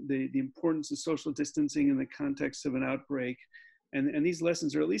 the importance of social distancing in the context of an outbreak. And these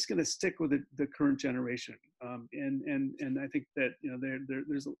lessons are at least going to stick with the current generation. And I think that,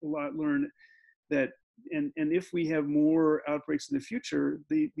 there's a lot learned that, and if we have more outbreaks in the future,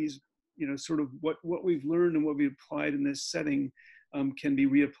 these, sort of what we've learned and what we've applied in this setting can be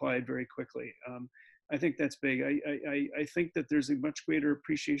reapplied very quickly. I think that's big. I think that there's a much greater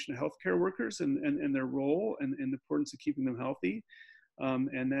appreciation of healthcare workers and their role and the importance of keeping them healthy.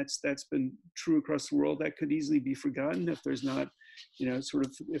 And that's been true across the world. That could easily be forgotten if there's not, sort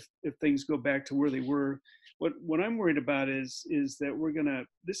of, if things go back to where they were. What I'm worried about is that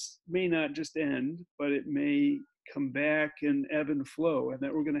this may not just end, but it may come back and ebb and flow, and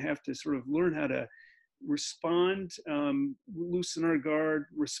that we're going to have to sort of learn how to respond, loosen our guard,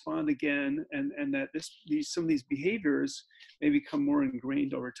 respond again, and that some of these behaviors may become more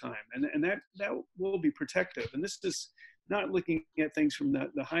ingrained over time, and that will be protective. And this is not looking at things from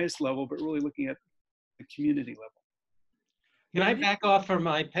the highest level, but really looking at the community level. Can I back off from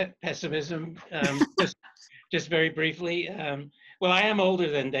my pessimism, just very briefly? Well, I am older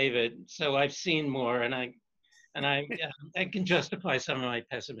than David, so I've seen more, and I can justify some of my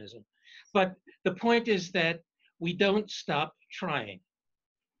pessimism. But the point is that we don't stop trying.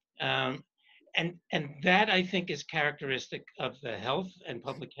 And that, I think, is characteristic of the health and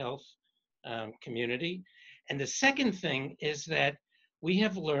public health community. And the second thing is that we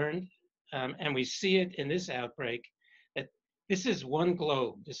have learned, and we see it in this outbreak, that this is one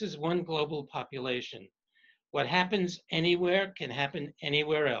globe. This is one global population. What happens anywhere can happen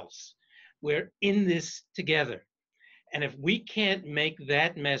anywhere else. We're in this together. And if we can't make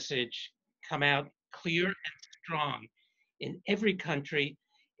that message come out clear and strong in every country,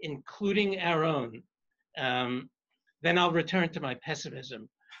 including our own, then I'll return to my pessimism.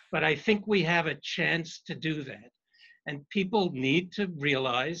 But I think we have a chance to do that. And people need to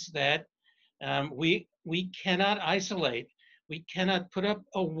realize that we cannot isolate. We cannot put up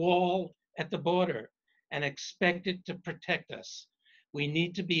a wall at the border and expect it to protect us. We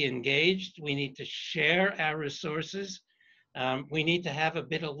need to be engaged. We need to share our resources. We need to have a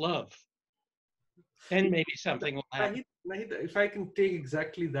bit of love. Then maybe something will happen. If I can take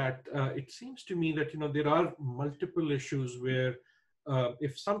exactly that, it seems to me that there are multiple issues where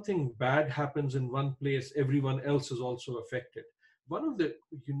if something bad happens in one place, everyone else is also affected. One of the,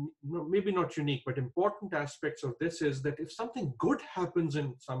 maybe not unique, but important aspects of this is that if something good happens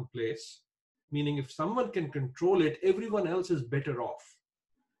in some place, meaning if someone can control it, everyone else is better off.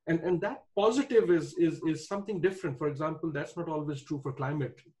 And that positive is something different. For example, that's not always true for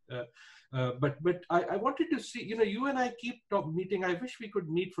climate. But I wanted to see, you and I keep meeting. I wish we could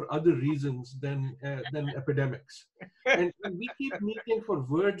meet for other reasons than epidemics. And we keep meeting for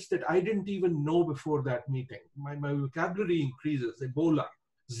words that I didn't even know before that meeting. My vocabulary increases: Ebola,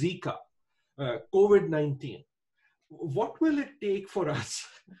 Zika, COVID-19. What will it take for us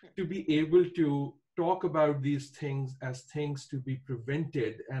to be able to talk about these things as things to be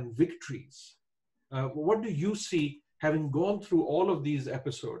prevented and victories? What do you see, having gone through all of these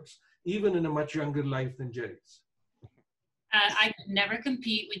episodes, even in a much younger life than Jerry's? I could never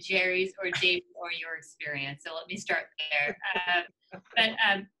compete with Jerry's or David or your experience, so let me start there. But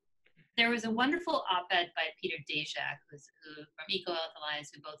there was a wonderful op-ed by Peter Daszak, who from Eco Health Alliance,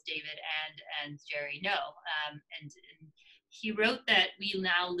 who both David and Jerry know. And he wrote that we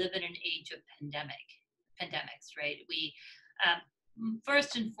now live in an age of pandemics, right? We,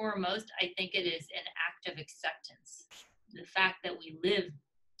 first and foremost, I think it is an act of acceptance. The fact that we live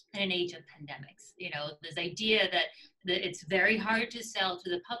in an age of pandemics, this idea that it's very hard to sell to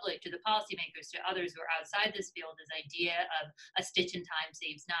the public, to the policymakers, to others who are outside this field, this idea of a stitch in time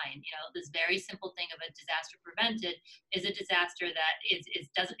saves nine. This very simple thing of a disaster prevented is a disaster that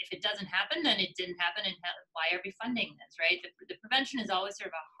doesn't, if it doesn't happen, then it didn't happen, and why are we funding this, right? The prevention is always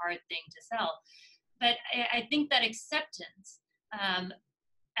sort of a hard thing to sell. But I think that acceptance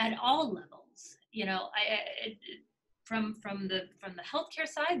at all levels, from the healthcare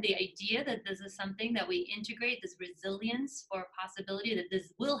side, the idea that this is something that we integrate, this resilience for a possibility that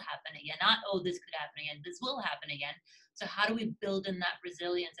this will happen again, not, oh, this could happen again, this will happen again. So how do we build in that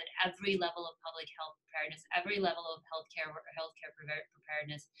resilience at every level of public health preparedness, every level of healthcare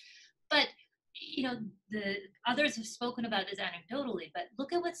preparedness? But the others have spoken about this anecdotally, but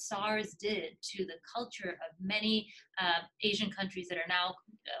look at what SARS did to the culture of many Asian countries that are now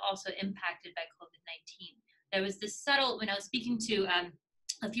also impacted by COVID-19. There was this subtle, when I was speaking to,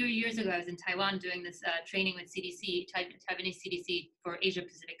 a few years ago, I was in Taiwan doing this training with CDC, Taiwanese CDC for Asia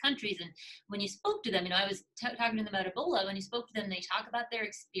Pacific countries. And when you spoke to them, I was talking to them about Ebola. When you spoke to them, they talk about their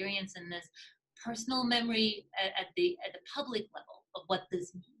experience in this personal memory at the public level of what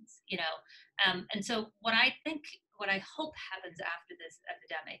this means, and so what I hope happens after this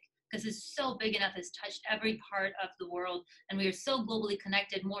epidemic, because it's so big enough, it's touched every part of the world, and we are so globally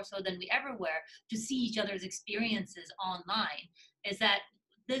connected, more so than we ever were, to see each other's experiences online, is that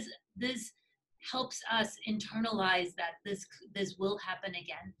this helps us internalize that this will happen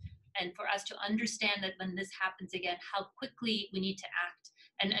again, and for us to understand that when this happens again, how quickly we need to act,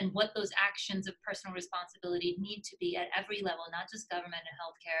 and what those actions of personal responsibility need to be at every level, not just government and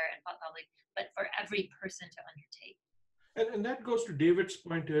healthcare and public, but for every person to undertake. And that goes to David's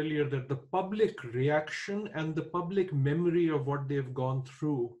point earlier, that the public reaction and the public memory of what they've gone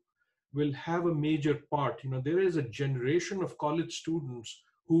through will have a major part. There is a generation of college students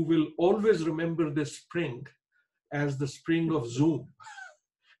who will always remember this spring as the spring of Zoom,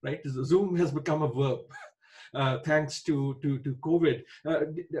 right? Zoom has become a verb. Thanks to COVID.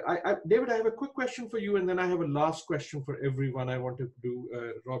 David, I have a quick question for you, and then I have a last question for everyone. I want to do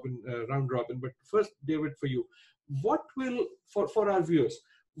round robin. But first, David, for you, what will, for our viewers,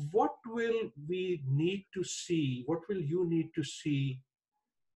 what will we need to see, what will you need to see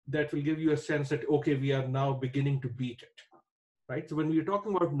that will give you a sense that, okay, we are now beginning to beat it, right? So when we're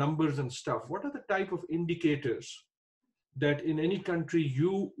talking about numbers and stuff, what are the type of indicators that in any country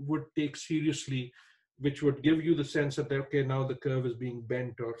you would take seriously, which would give you the sense that, okay, now the curve is being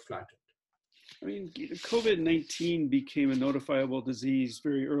bent or flattened? I mean, COVID-19 became a notifiable disease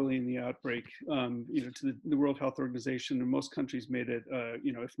very early in the outbreak, to the World Health Organization, and most countries made it,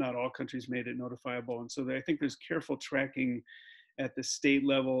 if not all countries made it notifiable. And so I think there's careful tracking at the state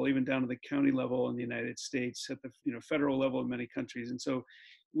level, even down to the county level in the United States, at the federal level in many countries. And so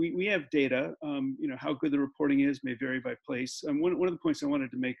we have data. How good the reporting is may vary by place. One of the points I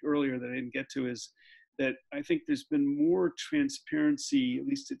wanted to make earlier that I didn't get to is that I think there's been more transparency, at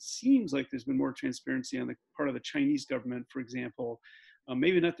least it seems like there's been more transparency on the part of the Chinese government, for example,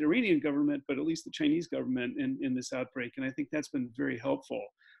 maybe not the Iranian government, but at least the Chinese government in this outbreak. And I think that's been very helpful.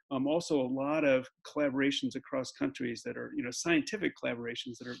 Also, a lot of collaborations across countries that are, scientific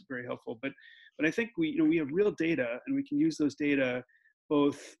collaborations that are very helpful. But I think we have real data, and we can use those data,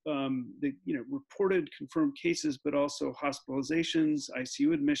 both the reported confirmed cases, but also hospitalizations,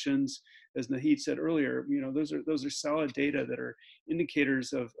 ICU admissions. As Nahid said earlier, those are solid data that are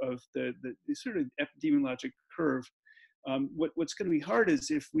indicators of the sort of epidemiologic curve. What's going to be hard is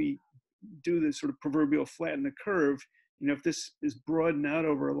if we do this sort of proverbial flatten the curve. If this is broadened out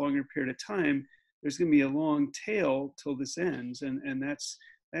over a longer period of time, there's going to be a long tail till this ends, and that's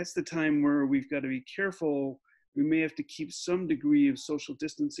the time where we've got to be careful We may have to keep some degree of social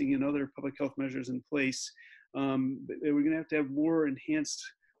distancing and other public health measures in place. But we're going to have more enhanced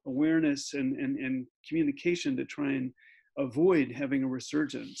awareness and communication to try and avoid having a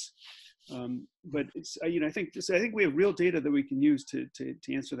resurgence. But it's, I think we have real data that we can use to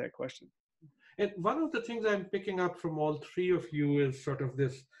answer that question. And one of the things I'm picking up from all three of you is sort of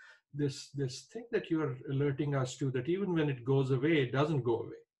this thing that you're alerting us to, that even when it goes away, it doesn't go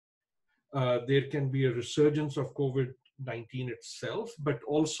away. There can be a resurgence of COVID-19 itself, but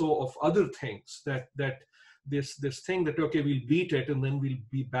also of other things that this thing that, okay, we'll beat it and then we'll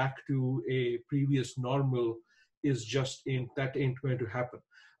be back to a previous normal is just ain't going to happen.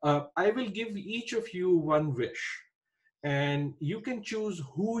 I will give each of you one wish, and you can choose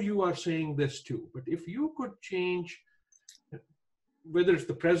who you are saying this to. But if you could change, whether it's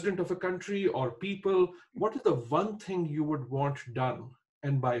the president of a country or people, what is the one thing you would want done,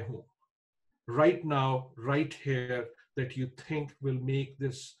 and by whom? Right now, right here, that you think will make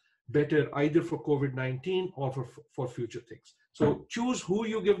this better, either for COVID-19 or for future things. So choose who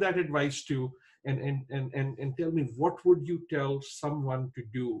you give that advice to, and tell me, what would you tell someone to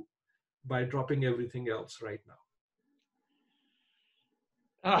do by dropping everything else right now?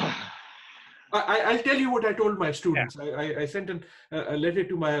 I'll tell you what I told my students. Yeah. I sent a letter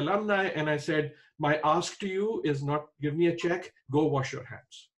to my alumni, and I said, my ask to you is not give me a check, go wash your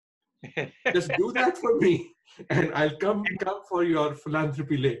hands. Just do that for me, and I'll come for your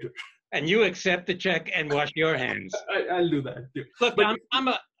philanthropy later. And you accept the check and wash your hands. I'll do that too. Look, but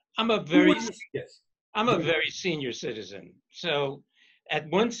I'm a very senior citizen, so at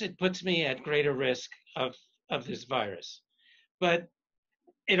once it puts me at greater risk of this virus, but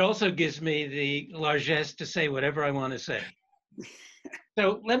it also gives me the largesse to say whatever I want to say.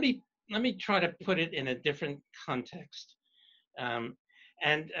 So let me try to put it in a different context.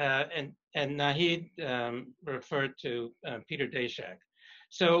 And Nahid referred to Peter Daszak.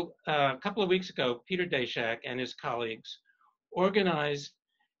 So a couple of weeks ago, Peter Daszak and his colleagues organized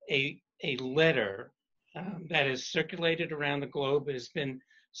a letter that is circulated around the globe. It has been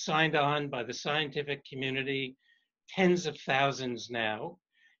signed on by the scientific community, tens of thousands now,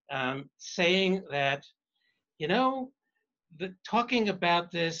 saying that, talking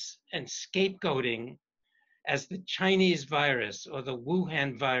about this and scapegoating as the Chinese virus or the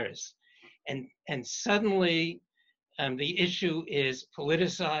Wuhan virus, and suddenly the issue is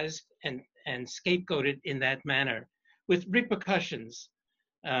politicized and scapegoated in that manner with repercussions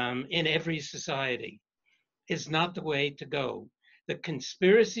in every society, is not the way to go. The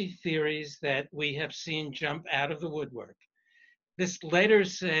conspiracy theories that we have seen jump out of the woodwork. This letter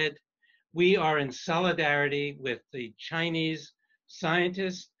said, we are in solidarity with the Chinese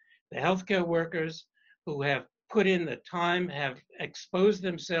scientists, the healthcare workers who have put in the time, have exposed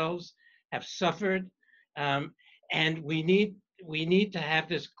themselves, have suffered, and we need to have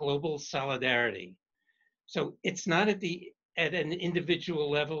this global solidarity. So it's not at an individual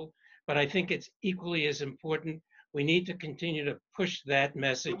level, but I think it's equally as important. We need to continue to push that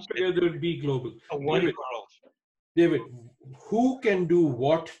message. Together be global. A one world. David, who can do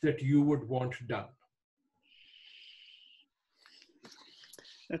what that you would want done?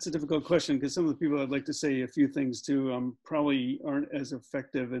 That's a difficult question, because some of the people I'd like to say a few things to probably aren't as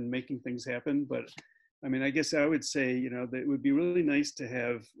effective in making things happen. But I mean, I guess I would say, that it would be really nice to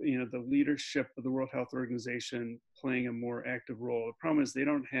have, the leadership of the World Health Organization playing a more active role. The problem is they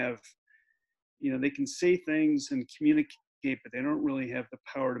don't have, they can say things and communicate, but they don't really have the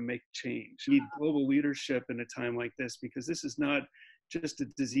power to make change. You need global leadership in a time like this, because this is not just a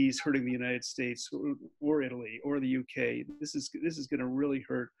disease hurting the United States or Italy or the UK. This is going to really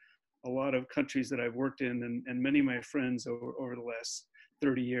hurt a lot of countries that I've worked in and many of my friends over the last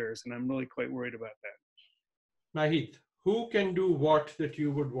 30 years. And I'm really quite worried about that. Nahid, who can do what that you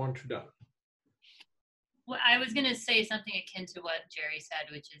would want done? Well, I was going to say something akin to what Jerry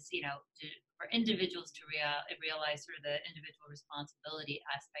said, which is, for individuals to realize sort of the individual responsibility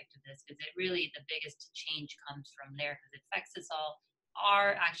aspect of this, because it really, the biggest change comes from there, because it affects us all.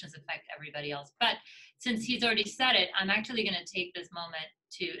 Our actions affect everybody else. But since he's already said it, I'm actually going to take this moment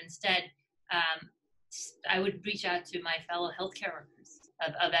to instead, I would reach out to my fellow healthcare workers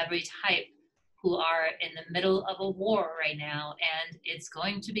of every type who are in the middle of a war right now. And it's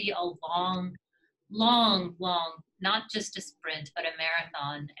going to be a long, not just a sprint, but a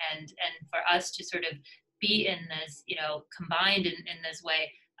marathon. And for us to sort of be in this, combined in this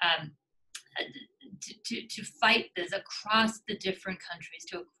way, to fight this across the different countries,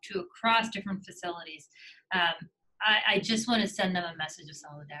 to across different facilities. I just want to send them a message of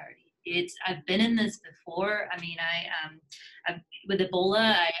solidarity. I've been in this before. I mean, with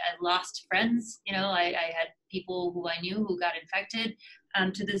Ebola, I lost friends. I had people who I knew who got infected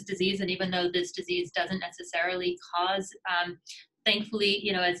to this disease. And even though this disease doesn't necessarily cause, thankfully,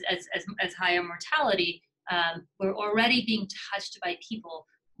 you know, as high a mortality, we're already being touched by people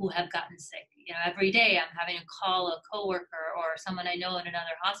who have gotten sick. You know, every day I'm having to call a coworker or someone I know in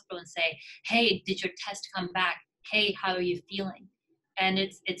another hospital and say, hey, did your test come back? Hey, how are you feeling? And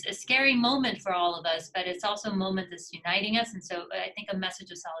it's a scary moment for all of us, but it's also a moment that's uniting us. And so I think a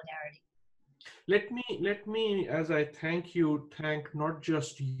message of solidarity. Let me, as I thank you, thank not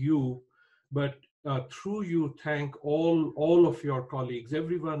just you, but through you, thank all of your colleagues,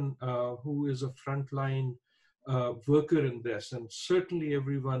 everyone who is a frontline worker in this, and certainly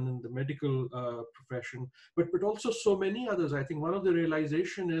everyone in the medical profession, but also so many others. I think one of the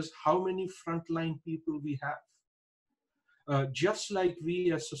realization is how many frontline people we have. Just like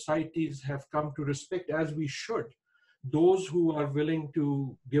we as societies have come to respect, as we should, those who are willing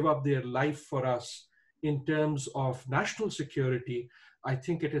to give up their life for us in terms of national security, I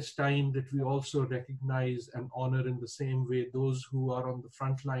think it is time that we also recognize and honor in the same way those who are on the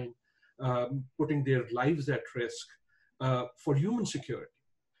front line, putting their lives at risk for human security.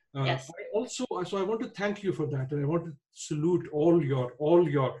 Yes. So I want to thank you for that, and I want to salute all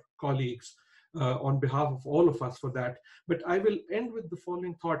your colleagues on behalf of all of us for that. But I will end with the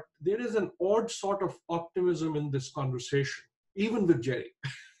following thought. There is an odd sort of optimism in this conversation, even with Jerry.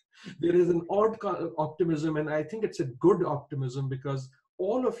 There is an odd optimism, and I think it's a good optimism, because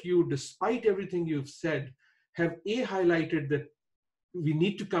all of you, despite everything you've said, have highlighted that we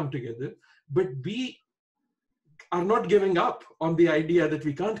need to come together, but B, are not giving up on the idea that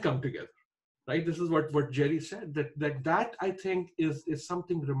we can't come together. Right? This is what Jerry said, that I think is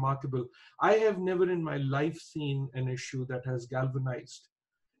something remarkable. I have never in my life seen an issue that has galvanized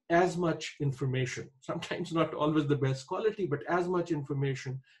as much information, sometimes not always the best quality, but as much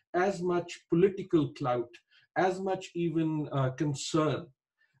information, as much political clout, as much even concern,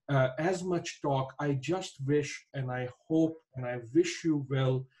 as much talk. I just wish, and I hope, and I wish you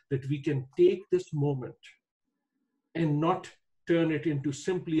well, that we can take this moment and not turn it into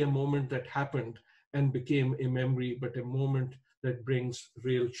simply a moment that happened and became a memory, but a moment that brings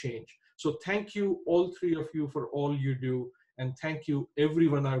real change. So thank you, all three of you, for all you do. And thank you,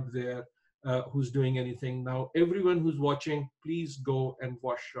 everyone out there who's doing anything. Now, everyone who's watching, please go and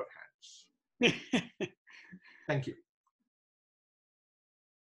wash your hands. Thank you.